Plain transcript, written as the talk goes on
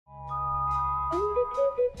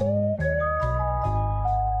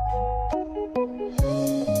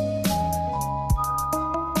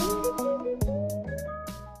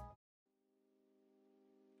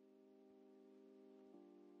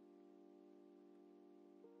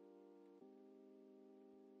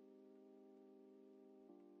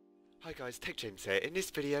Hi guys, Tech James here. In this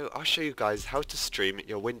video I'll show you guys how to stream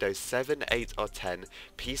your Windows 7, 8 or 10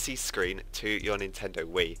 PC screen to your Nintendo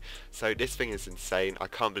Wii. So this thing is insane. I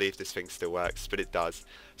can't believe this thing still works, but it does.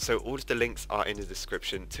 So all of the links are in the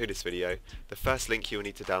description to this video. The first link you'll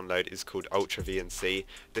need to download is called UltraVNC.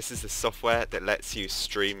 This is the software that lets you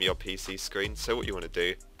stream your PC screen. So what you want to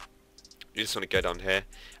do, you just want to go down here.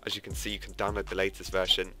 As you can see, you can download the latest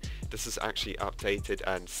version. This is actually updated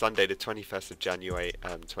and Sunday the 21st of January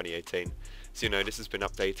 2018. So you know this has been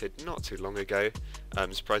updated not too long ago.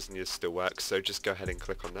 Surprisingly this still works, so just go ahead and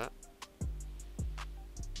click on that.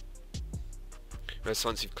 Right, so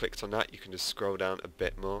once you've clicked on that, you can just scroll down a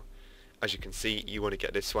bit more. As you can see, you want to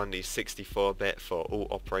get this one, the 64-bit for all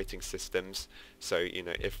operating systems. So you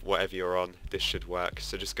know, if whatever you're on, this should work.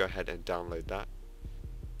 So just go ahead and download that.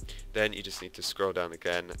 Then you just need to scroll down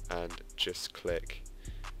again and just click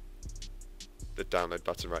the download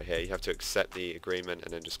button right here. You have to accept the agreement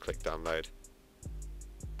and then just click download.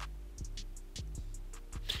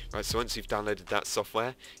 Right, so once you've downloaded that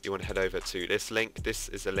software, you want to head over to this link. This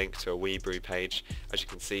is a link to a Wii Brew page. As you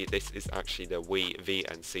can see, this is actually the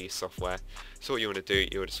WiiVNC software. So what you want to do,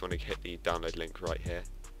 you just want to hit the download link right here.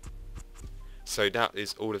 So that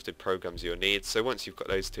is all of the programs you'll need. So once you've got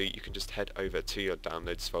those two, you can just head over to your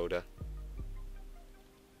downloads folder.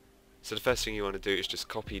 So the first thing you want to do is just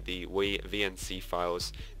copy the WiiVNC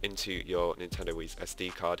files into your Nintendo Wii's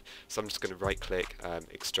SD card. So I'm just going to right click,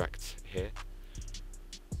 extract here.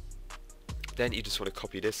 Then you just want to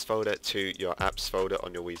copy this folder to your apps folder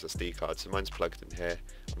on your Wii's SD card. So mine's plugged in here.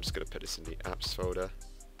 I'm just going to put this in the apps folder.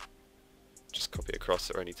 Just copy it across,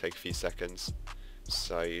 it'll only take a few seconds.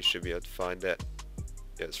 So you should be able to find it.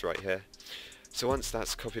 Yeah, it's right here. So once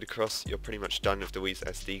that's copied across, you're pretty much done with the Wii's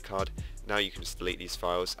SD card. Now you can just delete these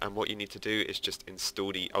files, and what you need to do is just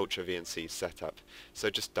install the UltraVNC setup. So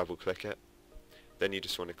just double click it. Then you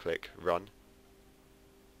just want to click run.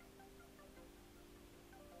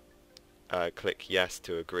 Click yes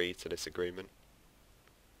to agree to this agreement.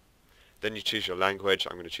 Then you choose your language.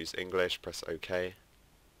 I'm going to choose English, press OK.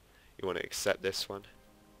 You want to accept this one.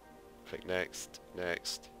 Click next,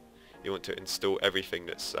 next. You want to install everything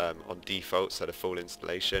that's on default, so the full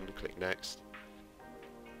installation. Click next.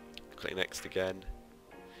 Click next again.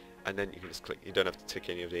 And then you can just click, you don't have to tick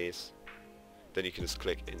any of these. Then you can just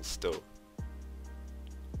click install.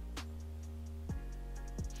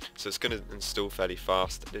 So it's going to install fairly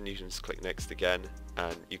fast. Then you can just click next again,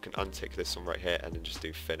 and you can untick this one right here and then just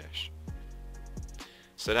do finish.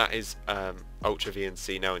 So that is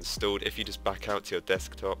UltraVNC now installed. If you just back out to your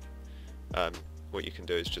desktop, what you can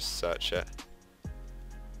do is just search it.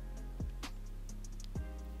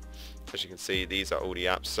 As you can see, these are all the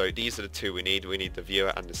apps. So these are the two we need. We need the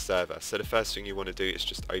viewer and the server. So the first thing you want to do is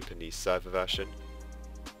just open the server version.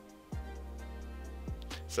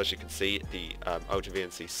 So as you can see, the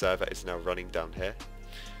UltraVNC server is now running down here.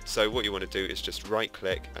 So what you want to do is just right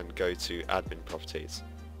click and go to admin properties.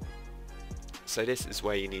 So this is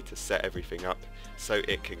where you need to set everything up so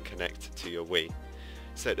it can connect to your Wii.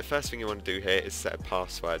 So the first thing you want to do here is set a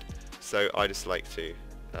password. So I just like to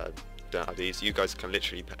don't have these. You guys can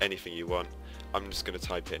literally put anything you want. I'm just going to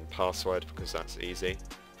type in password because that's easy.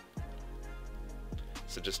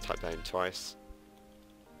 So just type that in twice.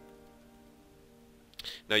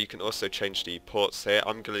 Now you can also change the ports here.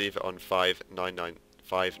 I'm going to leave it on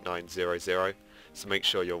 5900. So make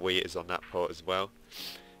sure your Wii is on that port as well.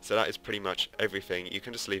 So that is pretty much everything. You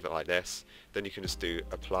can just leave it like this. Then you can just do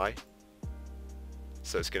apply.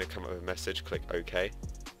 So it's going to come up with a message, click OK.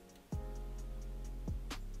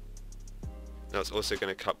 Now it's also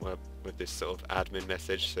going to come up with this sort of admin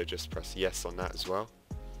message, so just press yes on that as well.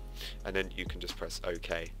 And then you can just press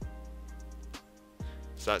OK.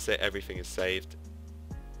 So that's it, everything is saved.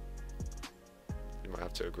 You might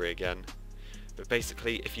have to agree again. But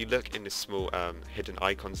basically, if you look in this small hidden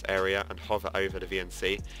icons area and hover over the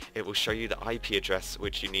VNC, it will show you the IP address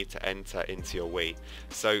which you need to enter into your Wii.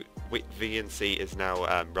 So VNC is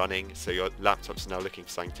now running, so your laptop's now looking for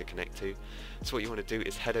something to connect to. So what you want to do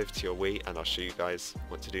is head over to your Wii, and I'll show you guys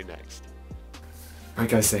what to do next. Right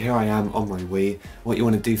guys, so here I am on my Wii. What you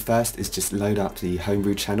want to do first is just load up the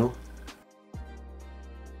homebrew channel.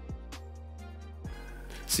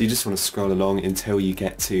 So you just want to scroll along until you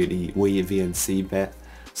get to the WiiVNC bit.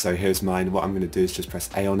 So here's mine. What I'm going to do is just press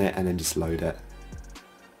A on it and then just load it.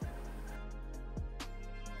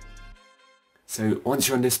 So once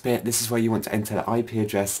you're on this bit, this is where you want to enter the IP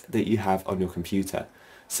address that you have on your computer.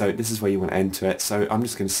 So this is where you want to enter it. So I'm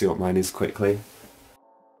just going to see what mine is quickly.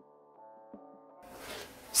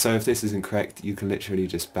 So if this isn't correct, you can literally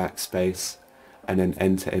just backspace and then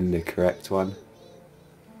enter in the correct one.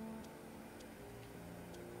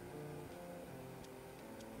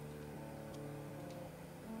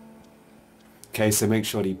 Okay, so make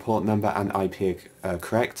sure the port number and IP are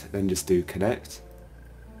correct, then just do connect.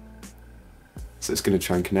 So it's going to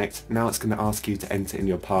try and connect. Now it's going to ask you to enter in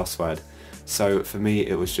your password. So for me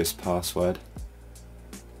it was just password.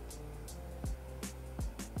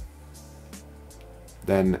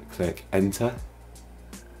 Then click enter.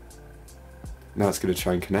 Now it's going to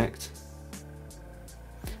try and connect.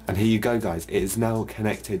 And here you go guys, it is now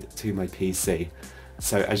connected to my PC.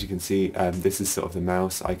 So as you can see, this is sort of the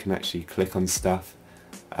mouse. I can actually click on stuff.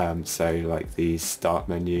 So like the start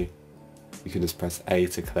menu, you can just press A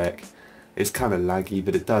to click. It's kind of laggy,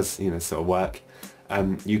 but it does, you know, sort of work.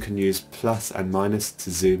 You can use plus and minus to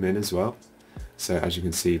zoom in as well. So as you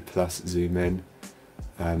can see, plus zoom in.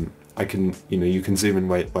 I can, you know, you can zoom in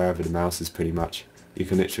wherever the mouse is pretty much. You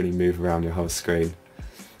can literally move around your whole screen.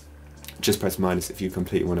 Just press minus if you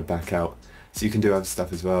completely want to back out. So you can do other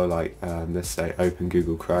stuff as well, like let's say open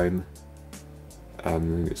Google Chrome.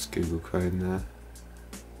 It's Google Chrome there.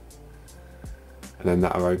 And then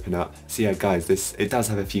that'll open up. So yeah guys, it does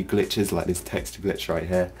have a few glitches, like this text glitch right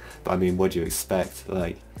here. But I mean, what do you expect?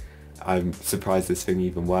 Like, I'm surprised this thing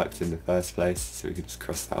even worked in the first place, so we could just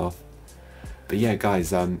cross that off. But yeah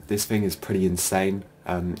guys, this thing is pretty insane.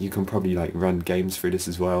 You can probably like run games through this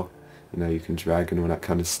as well. You know, you can drag and all that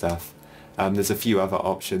kind of stuff. There's a few other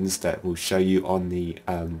options that will show you on the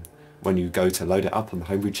when you go to load it up on the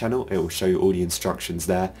homebrew channel. It will show you all the instructions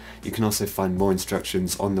there. You can also find more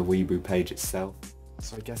instructions on the WiiBrew page itself.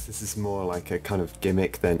 So I guess this is more like a kind of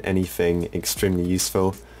gimmick than anything extremely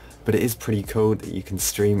useful, but it is pretty cool that you can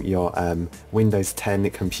stream your Windows 10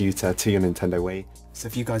 computer to your Nintendo Wii. So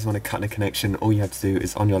if you guys want to cut the connection, all you have to do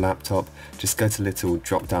is on your laptop, just go to the little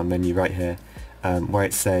drop down menu right here, where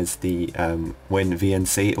it says the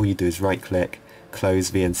WiiVNC. All you do is right click, close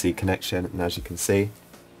VNC connection, and as you can see,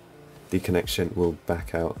 the connection will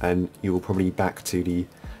back out and you will probably back to the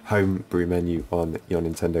homebrew menu on your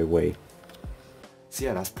Nintendo Wii. So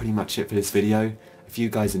yeah, that's pretty much it for this video. If you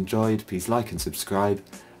guys enjoyed, please like and subscribe,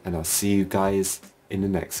 and I'll see you guys in the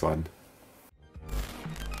next one.